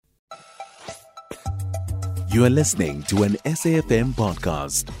You are listening to an SAFM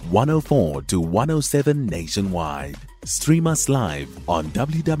podcast, 104 to 107 nationwide. Stream us live on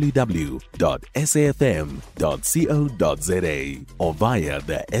www.safm.co.za or via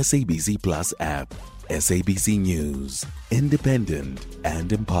the SABC Plus app. SABC News, independent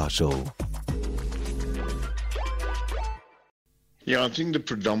and impartial. Yeah, I think the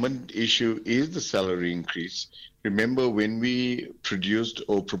predominant issue is the salary increase. Remember, when we produced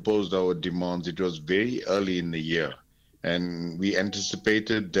or proposed our demands, it was very early in the year. And we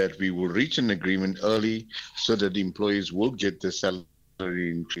anticipated that we will reach an agreement early so that the employees will get their salary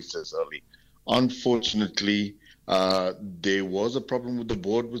increases early. Unfortunately, there was a problem with the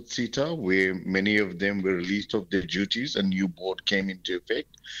board with SETA, where many of them were released of their duties. A new board came into effect.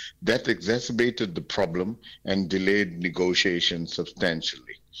 That exacerbated the problem and delayed negotiations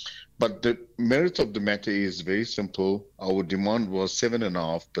substantially. But the merits of the matter is very simple. Our demand was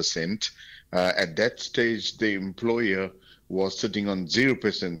 7.5%. At that stage, the employer was sitting on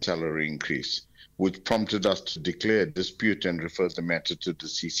 0% salary increase, which prompted us to declare a dispute and refer the matter to the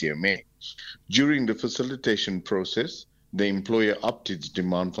CCMA. During the facilitation process, the employer upped its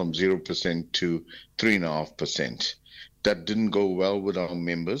demand from 0% to 3.5%. That didn't go well with our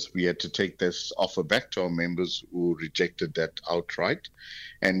members. We had to take this offer back to our members who rejected that outright.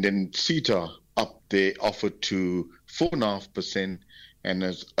 And then SETA upped their offer to 4.5%. And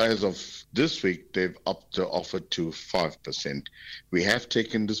as of this week, they've upped the offer to 5%. We have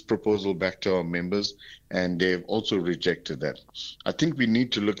taken this proposal back to our members, and they've also rejected that. I think we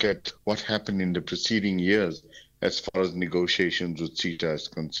need to look at what happened in the preceding years as far as negotiations with SETA is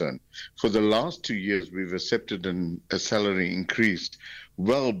concerned. For the last 2 years, we've accepted a salary increase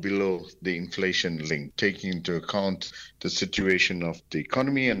well below the inflation link, taking into account the situation of the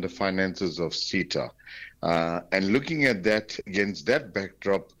economy and the finances of SETA. And looking at that, against that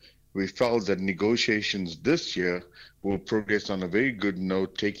backdrop, we felt that negotiations this year will progress on a very good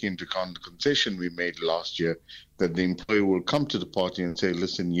note, taking into account the concession we made last year, that the employer will come to the party and say,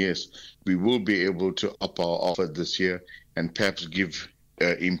 listen, yes, we will be able to up our offer this year and perhaps give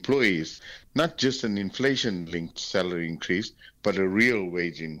employees not just an inflation-linked salary increase, but a real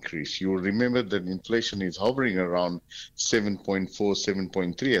wage increase. You will remember that inflation is hovering around 7.4,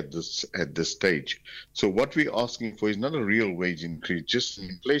 7.3 at this stage. So what we're asking for is not a real wage increase, just an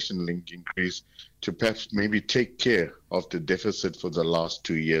inflation-linked increase to perhaps maybe take care of the deficit for the last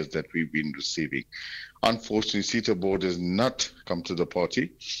 2 years that we've been receiving. Unfortunately, SETA board has not come to the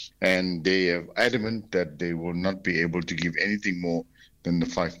party, and they are adamant that they will not be able to give anything more than the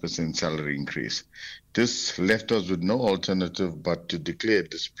 5% salary increase. This left us with no alternative but to declare a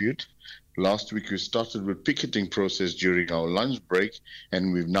dispute. Last week we started with picketing process during our lunch break,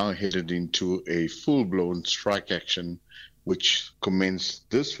 and we've now headed into a full-blown strike action which commenced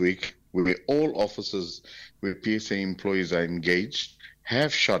this week, where all offices where PSA employees are engaged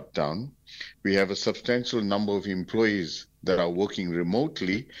have shut down. We have a substantial number of employees that are working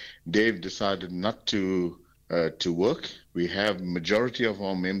remotely. They've decided not to work. We have majority of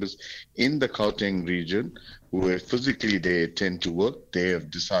our members in the Gauteng region where physically they tend to work. They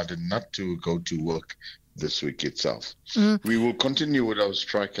have decided not to go to work this week itself. We will continue with our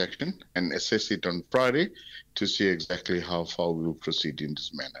strike action and assess it on Friday to see exactly how far we will proceed in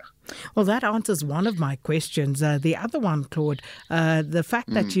this manner. Well, that answers one of my questions. The other one, Claude, the fact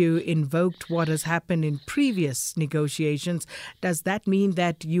that you invoked what has happened in previous negotiations, does that mean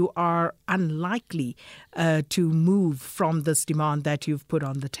that you are unlikely to move from this demand that you've put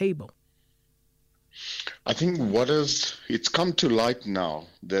on the table? I think it's come to light now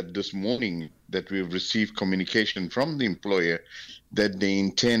that this morning that we've received communication from the employer that they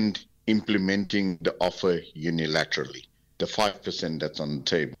intend implementing the offer unilaterally, the 5% that's on the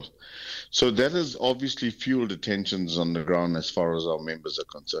table. So that has obviously fueled the tensions on the ground as far as our members are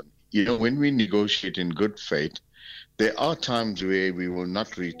concerned. You know, when we negotiate in good faith, there are times where we will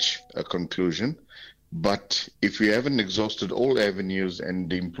not reach a conclusion. But if we haven't exhausted all avenues and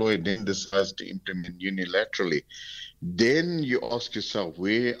the employer then decides to implement unilaterally, then you ask yourself,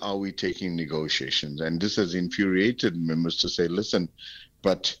 where are we taking negotiations? And this has infuriated members to say, listen,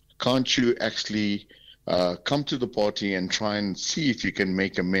 but can't you actually come to the party and try and see if you can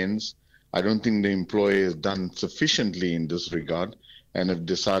make amends? I don't think the employer has done sufficiently in this regard and have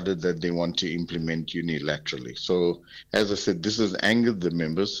decided that they want to implement unilaterally. So, as I said, this has angered the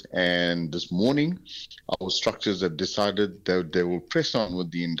members, and this morning our structures have decided that they will press on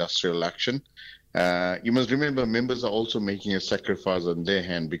with the industrial action. You must remember, members are also making a sacrifice on their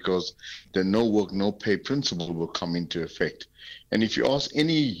hand because the no work, no pay principle will come into effect. And if you ask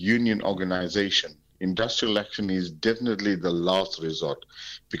any union organization, industrial action is definitely the last resort,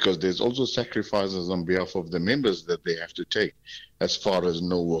 because there's also sacrifices on behalf of the members that they have to take as far as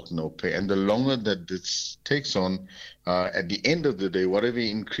no work, no pay. And the longer that this takes on, at the end of the day, whatever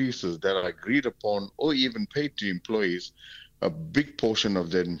increases that are agreed upon or even paid to employees, a big portion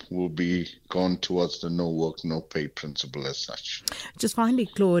of them will be gone towards the no work, no pay principle as such. Just finally,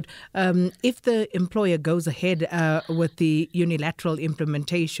 Claude, if the employer goes ahead with the unilateral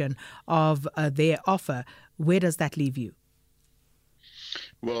implementation of their offer, where does that leave you?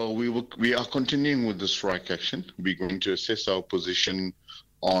 Well, we are continuing with the strike action. We're going to assess our position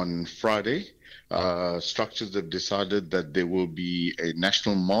on Friday. Structures have decided that there will be a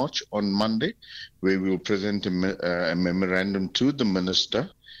national march on Monday, where we will present a memorandum to the minister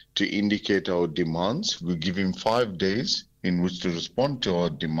to indicate our demands. We'll give him 5 days in which to respond to our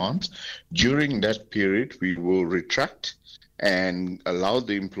demands. During that period, we will retract and allow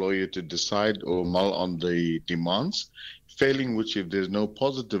the employer to decide or mull on the demands. Failing which, if there's no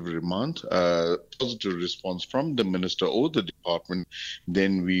positive response from the minister or the department,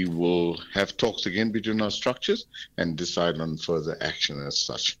 then we will have talks again between our structures and decide on further action as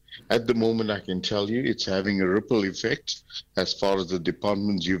such. At the moment, I can tell you it's having a ripple effect as far as the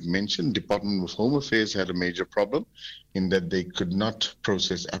departments you've mentioned. Department of Home Affairs had a major problem in that they could not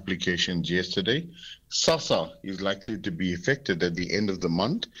process applications yesterday. SASSA is likely to be affected at the end of the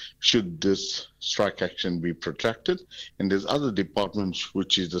month should this strike action be protracted. And there's other departments,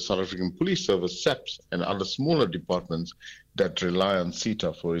 which is the South African Police Service, SAPS, and other smaller departments that rely on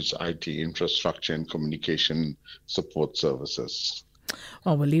SETA for its IT infrastructure and communication support services.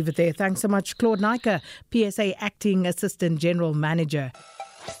 Well, we'll leave it there. Thanks so much, Claude Naicker, PSA Acting Assistant General Manager.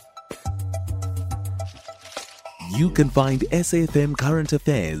 You can find SAFM Current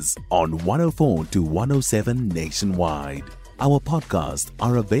Affairs on 104 to 107 nationwide. Our podcasts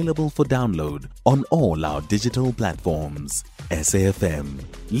are available for download on all our digital platforms. SAFM,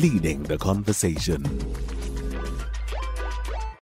 leading the conversation.